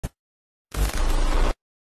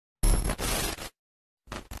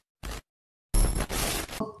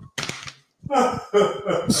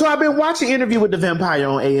So I've been watching Interview with the Vampire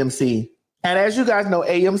on AMC. And as you guys know,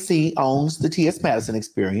 AMC owns the T.S. Madison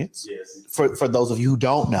Experience. Yes. For those of you who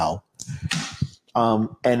don't know.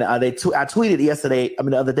 And I tweeted yesterday,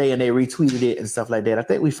 the other day, and they retweeted it and stuff like that. I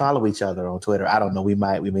think we follow each other on Twitter. I don't know. We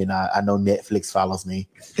may not. I know Netflix follows me.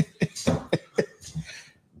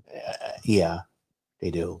 Yeah,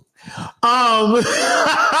 they do.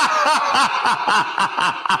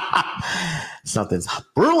 Something's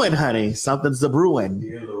brewing, honey. Something's a brewing.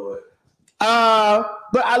 Dear Lord.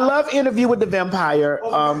 But I love Interview with the Vampire.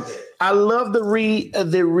 I love the read.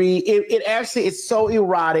 It actually it's so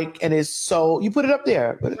erotic and it's so. You put it up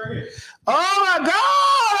there. Oh my god!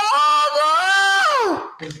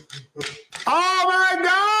 Oh my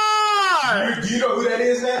god! Do you know who that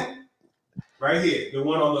is, man? Right here, the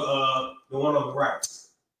one on the right.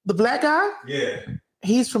 The black guy? Yeah.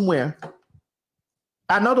 He's from where?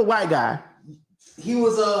 I know the white guy. He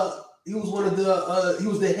was one of the he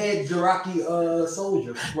was the head Daraki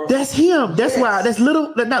soldier. That's him. That's why. That's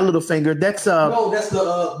not Littlefinger. That's no, that's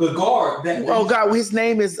the guard. Oh God, his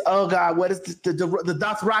name is what is the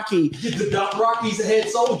Dothraki? The Dothraki's the head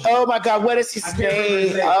soldier. Oh my God, what is his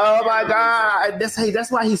name? Oh my God,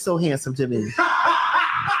 that's why he's so handsome to me.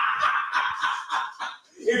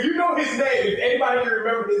 If you know his name, if anybody can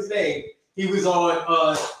remember his name, he was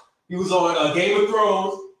on Game of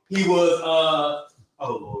Thrones. He was oh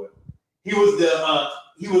Lord. He was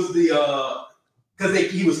he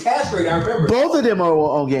was castrated, I remember. Both of them are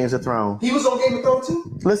on Games of Thrones. He was on Game of Thrones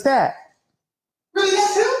too? Lestat. Really,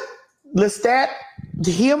 that's him? Lestat,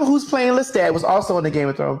 him who's playing Lestat was also on the Game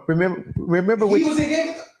of Thrones. Remember he was in Game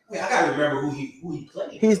of Thrones? I gotta remember who he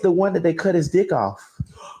played. He's the one that they cut his dick off.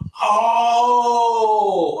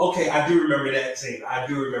 Oh, okay. I do remember that scene.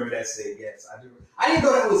 Yes, I do. I didn't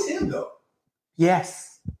know that was him though.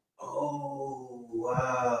 Yes. Oh,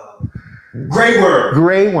 wow. Grey Worm.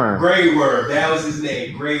 That was his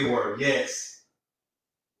name. Grey Worm. Yes.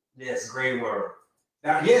 Yes, Grey Worm.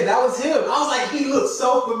 That was him. I was like, he looked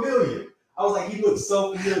so familiar.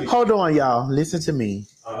 Hold on, y'all. Listen to me.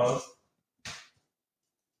 Uh-huh.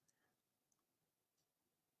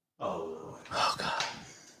 Oh, Lord. Oh, God.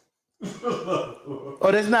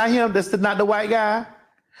 Oh, that's not him? That's not the white guy?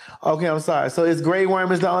 Okay, I'm sorry. So is Grey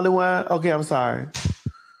Worm is the only one? Okay, I'm sorry.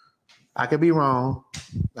 I could be wrong.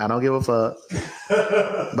 I don't give a fuck.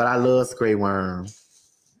 But I love Grey Worm.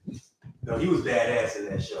 No, he was badass in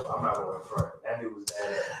that show. I'm not going to front. That dude was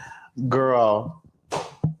badass. Girl.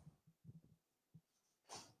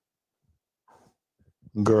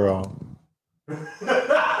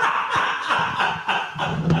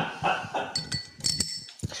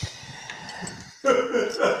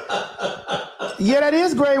 Yeah, that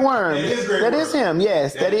is Grey Worm. That is him.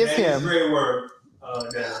 Yes, that is him. That is Grey Worm.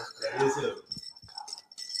 That is him.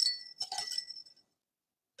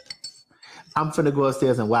 I'm finna go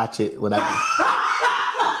upstairs and watch it when I.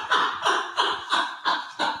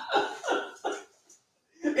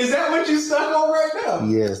 Is that what you stuck on right now?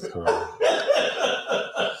 Yes, girl.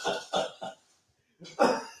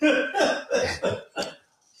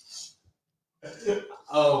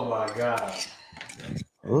 Oh my God.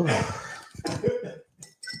 Ooh.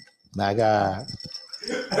 My God.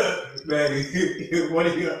 Maddie, one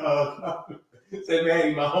of your said,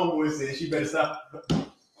 Maddie, my homeboy said she better stop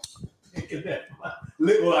licking that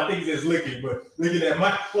mic. Well, I think he says licking, but licking that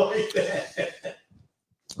mic like that.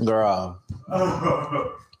 Girl.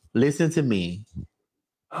 Oh. Listen to me.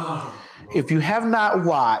 Oh. If you have not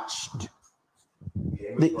watched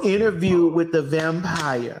the Interview with the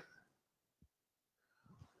Vampire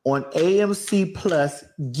on AMC Plus,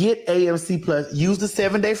 get AMC Plus. Use the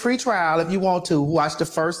 7-day free trial if you want to. Watch the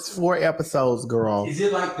first 4 episodes, girl. Is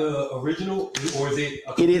it like the original, or is it?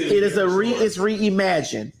 It's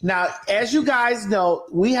reimagined. Now, as you guys know,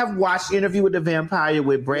 we have watched Interview with the Vampire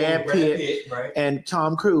with Brad Pitt right, and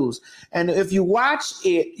Tom Cruise, and if you watch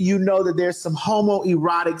it, you know that there's some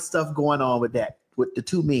homoerotic stuff going on with that. With the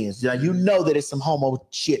two men. Now, you know that it's some homo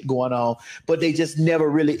shit going on, but they just never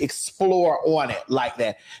really explore on it like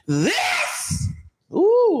that. This,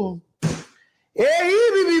 ooh,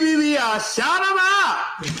 shout them out.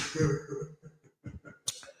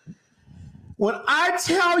 When I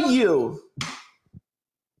tell you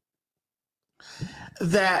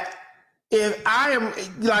that if I am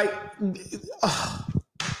like, oh,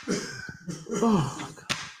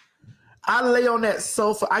 I lay on that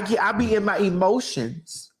sofa. I be in my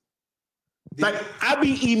emotions. Like I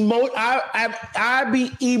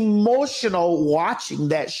be emotional watching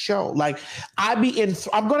that show. Like I'm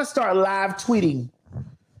gonna start live tweeting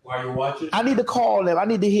while you're watching. I need to call them. I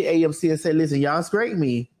need to hit AMC and say, listen, y'all scrape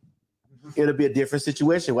me. it'll be a different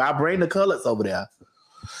situation. Well, I'll bring the colors over there.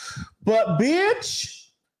 But bitch,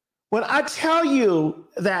 when I tell you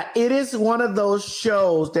that it is one of those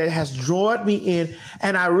shows that has drawn me in,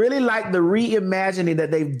 and I really like the reimagining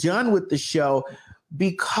that they've done with the show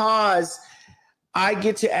because I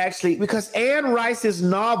get to actually, because Anne Rice's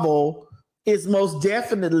novel is most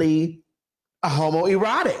definitely a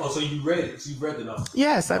homoerotic. Oh, so you read it? So you read the novel?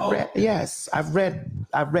 Yes, I've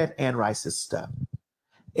read Anne Rice's stuff.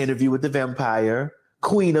 Interview with the Vampire,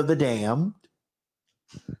 Queen of the Damned.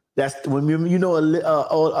 That's when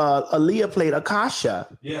Aaliyah played Akasha.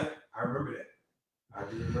 Yeah, I remember that. I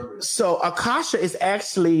do remember that. So Akasha is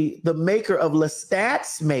actually the maker of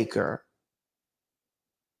Lestat's maker.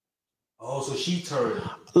 Oh, so she turned.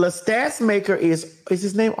 Lestat's maker is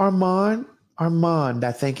his name Armand? Armand,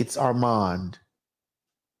 I think it's Armand.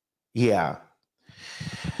 Yeah.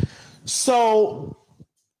 So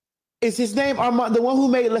is his name Armand? The one who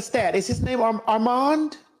made Lestat, is his name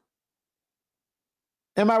Armand?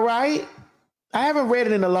 Am I right? I haven't read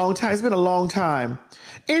it in a long time. It's been a long time.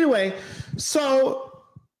 Anyway, so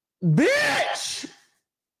bitch.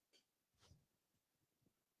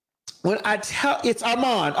 When I tell, it's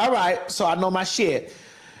Armand. All right, so I know my shit.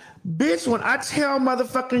 Bitch, when I tell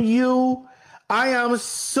motherfucking you, I am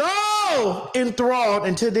so enthralled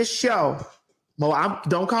into this show. Well,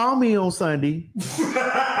 don't call me on Sunday.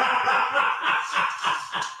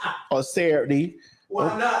 Or Saturday.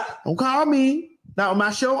 Why not? Don't call me. Not on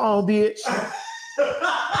my show on, bitch.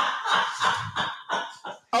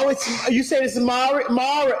 Oh, you said it's Morris.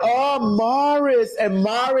 Oh, Morris. And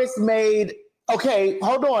Morris made... Okay,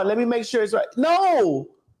 hold on. Let me make sure it's right. No.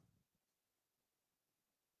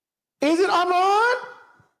 Is it Armand?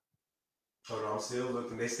 Hold on, I'm still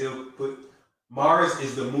looking. They still put Morris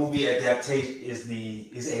is the movie adaptation. Is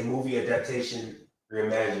a movie adaptation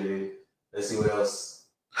reimagining. Let's see what else.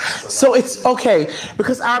 So it's okay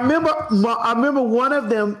because I remember one of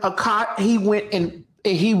them.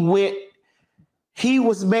 He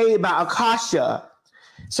was made by Akasha.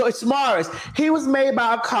 So it's Morris. He was made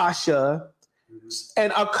by Akasha.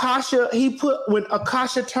 And Akasha, when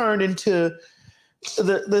Akasha turned into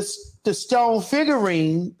the stone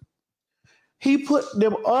figurine, he put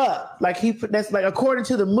them up. That's like according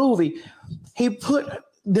to the movie, he put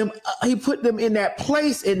them in that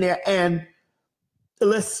place in there, and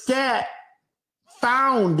Lestat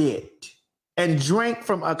found it and drank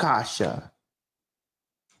from Akasha.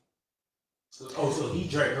 So he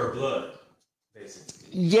drank her blood, basically.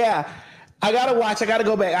 Yeah. I gotta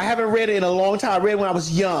go back. I haven't read it in a long time. I read it when I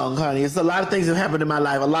was young, honey. It's a lot of things that happened in my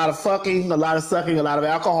life. A lot of fucking, a lot of sucking, a lot of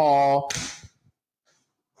alcohol.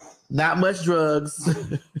 Not much drugs.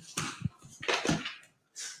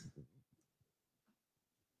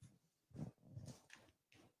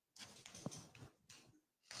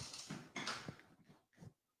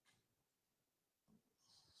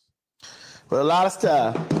 But a lot of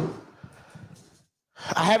stuff.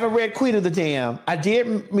 I haven't read Queen of the Damned. I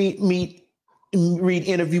did read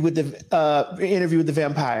Interview with the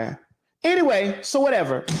Vampire. Anyway, so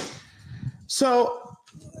whatever. So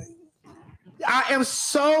I am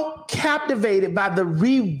so captivated by the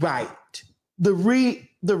rewrite, the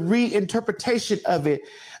reinterpretation of it.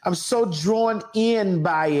 I'm so drawn in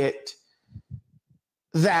by it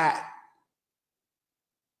that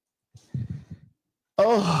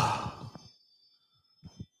oh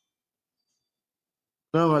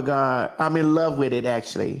my God, I'm in love with it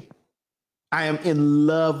actually. I am in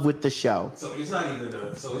love with the show. So it's not even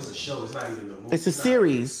it's a show. It's not even a movie. It's a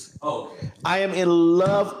series. Oh, okay. I am in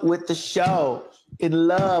love with the show. In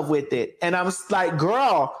love with it. And I'm like,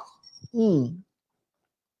 girl,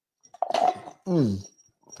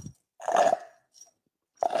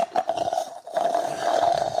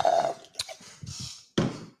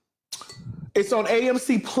 It's on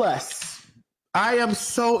AMC Plus. I am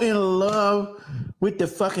so in love with the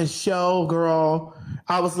fucking show, girl.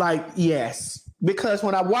 I was like, yes. Because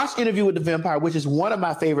when I watched Interview with the Vampire, which is one of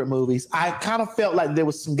my favorite movies, I kind of felt like there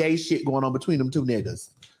was some gay shit going on between them two niggas.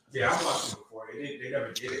 Yeah, I watched it before. They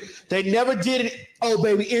never did it. They never did it. Oh,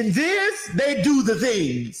 baby. In this, they do the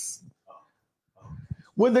things.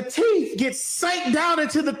 When the teeth get sank down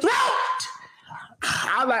into the throat,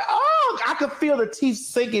 I'm like, oh, I could feel the teeth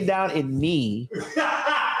sinking down in me.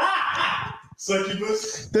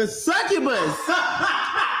 Succubus? The succubus.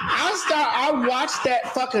 I watch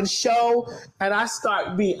that fucking show and I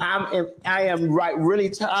am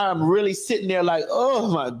really sitting there like,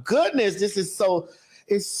 oh my goodness, it's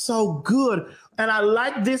so good. And I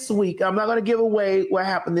like this week. I'm not going to give away what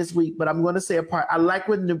happened this week, but I'm going to say a part. I like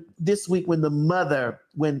this week when the mother,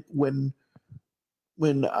 when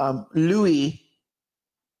Louis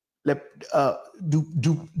well,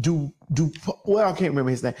 I can't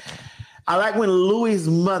remember his name. I like when Louis's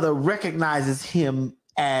mother recognizes him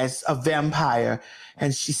as a vampire,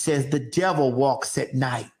 and she says, "The devil walks at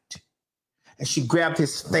night." And she grabbed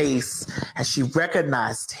his face, and she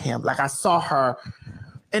recognized him. Like I saw her,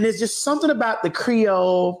 and it's just something about the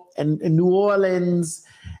Creole and New Orleans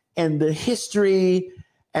and the history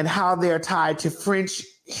and how they're tied to French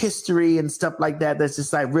history and stuff like that. That's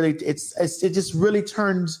just like really, it just really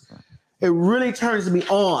turns. It really turns me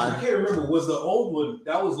on. I can't remember. Was the old one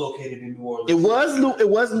that was located in New Orleans? It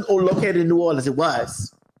wasn't located in New Orleans. It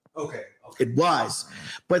was. Okay. It was.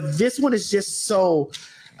 But this one is just so.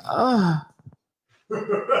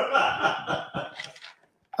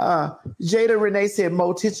 Jada Renee said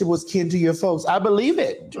Mo Titcher was kin to your folks. I believe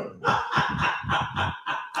it.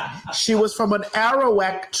 She was from an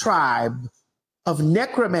Arawak tribe of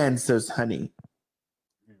necromancers, honey.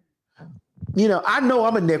 You know, I know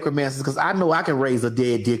I'm a necromancer because I know I can raise a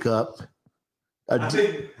dead dick up. I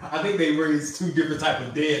think they raise two different types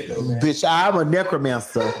of dead though, man. Bitch, I'm a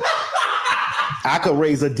necromancer. I could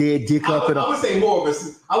raise a dead dick up. I would say more of a.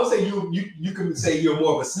 I would say you can say you're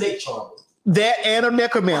more of a snake charmer. That and a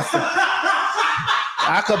necromancer.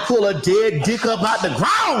 I could pull a dead dick up out the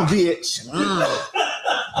ground, bitch.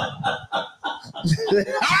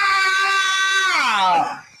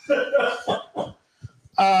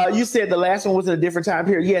 You said the last one was in a different time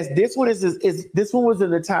period. Yes, this one is this one was in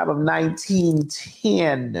the time of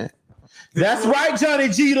 1910. That's right, Johnny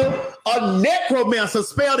Jeter. A necromancer,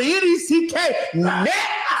 spelled N-E-C-K. Necromancer,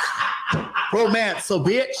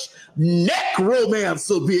 bitch.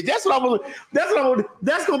 Necromancer, bitch. That's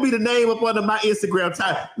gonna be the name up under my Instagram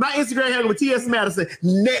type. My Instagram handle with T.S. Madison.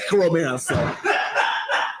 Necromancer.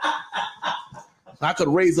 I could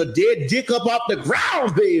raise a dead dick up off the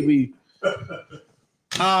ground, baby.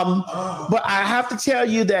 But I have to tell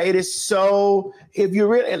you that it is so, if you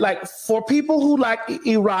really like, for people who like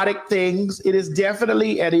erotic things, it is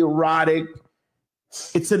definitely it's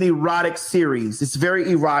an erotic series. It's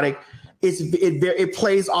very erotic. It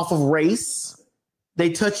plays off of race.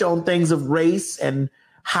 They touch on things of race and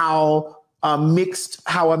how a mixed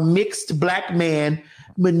black man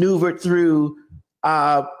maneuvered through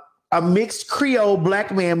a mixed Creole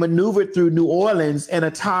black man maneuvered through New Orleans in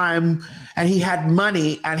a time, and he had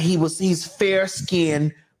money, and he's fair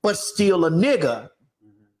skinned, but still a nigga.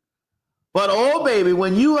 But oh baby,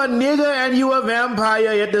 when you a nigga and you a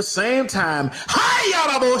vampire at the same time, hi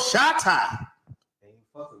yada shata.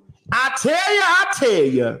 I tell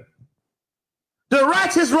you, the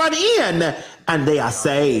righteous run in and they are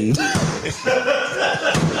saved.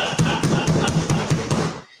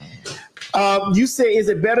 You say, is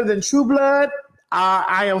it better than True Blood?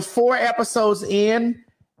 I am 4 episodes in.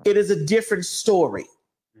 It is a different story.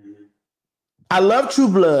 I love True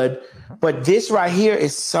Blood, but this right here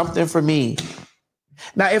is something for me.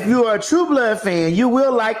 Now, if you are a True Blood fan, you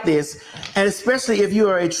will like this. And especially if you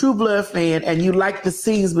are a True Blood fan and you like the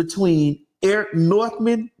scenes between Eric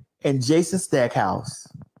Northman and Jason Stackhouse.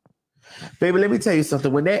 Baby, let me tell you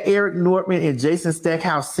something. When that Eric Northman and Jason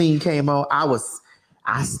Stackhouse scene came on, I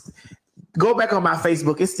go back on my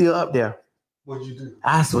Facebook. It's still up there. What'd you do?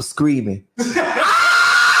 I was screaming.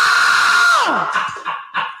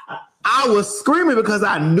 I was screaming because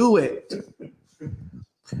I knew it.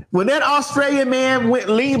 When that Australian man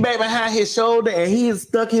leaned back behind his shoulder and he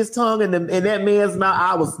stuck his tongue in that man's mouth,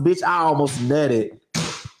 I almost nutted.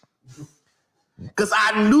 Because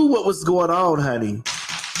I knew what was going on, honey.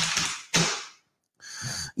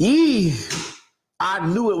 I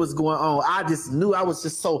knew it was going on. I just knew. I was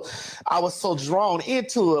so drawn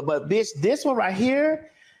into it. But bitch, this one right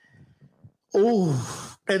here, ooh.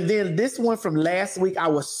 And then this one from last week, I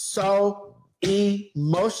was so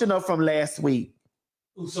emotional from last week.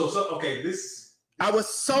 So okay, I was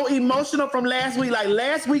so emotional from last week. Like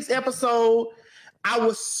last week's episode, I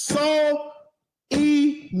was so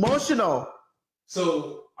emotional.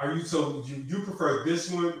 So you prefer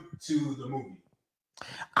this one to the movie?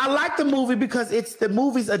 I like the movie because it's the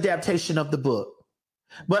movie's adaptation of the book.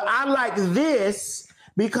 But I like this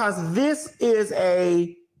because this is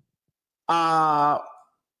a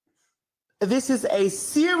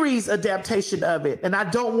series adaptation of it, and I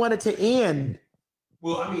don't want it to end.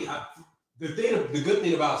 Well, I mean, the good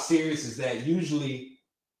thing about series is that usually.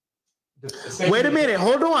 Wait a minute,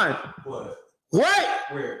 hold on. What? What?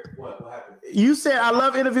 Where? What happened? You said I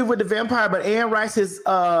love Interview with the Vampire, but Anne Rice's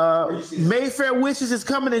Mayfair Witches is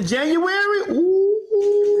coming in January. Ooh.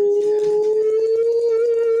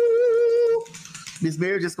 Miss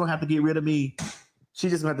Mary just gonna have to get rid of me. She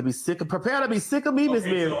just gonna have to be sick. Prepare to be sick of me, Miss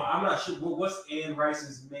Mary. So I'm not sure. What's Anne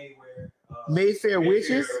Rice's Mayfair? Mayfair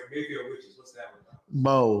Witches. Mayfair Witches. What's that one about?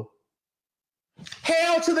 Mo.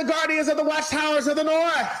 Hail to the guardians of the watchtowers of the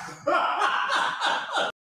north.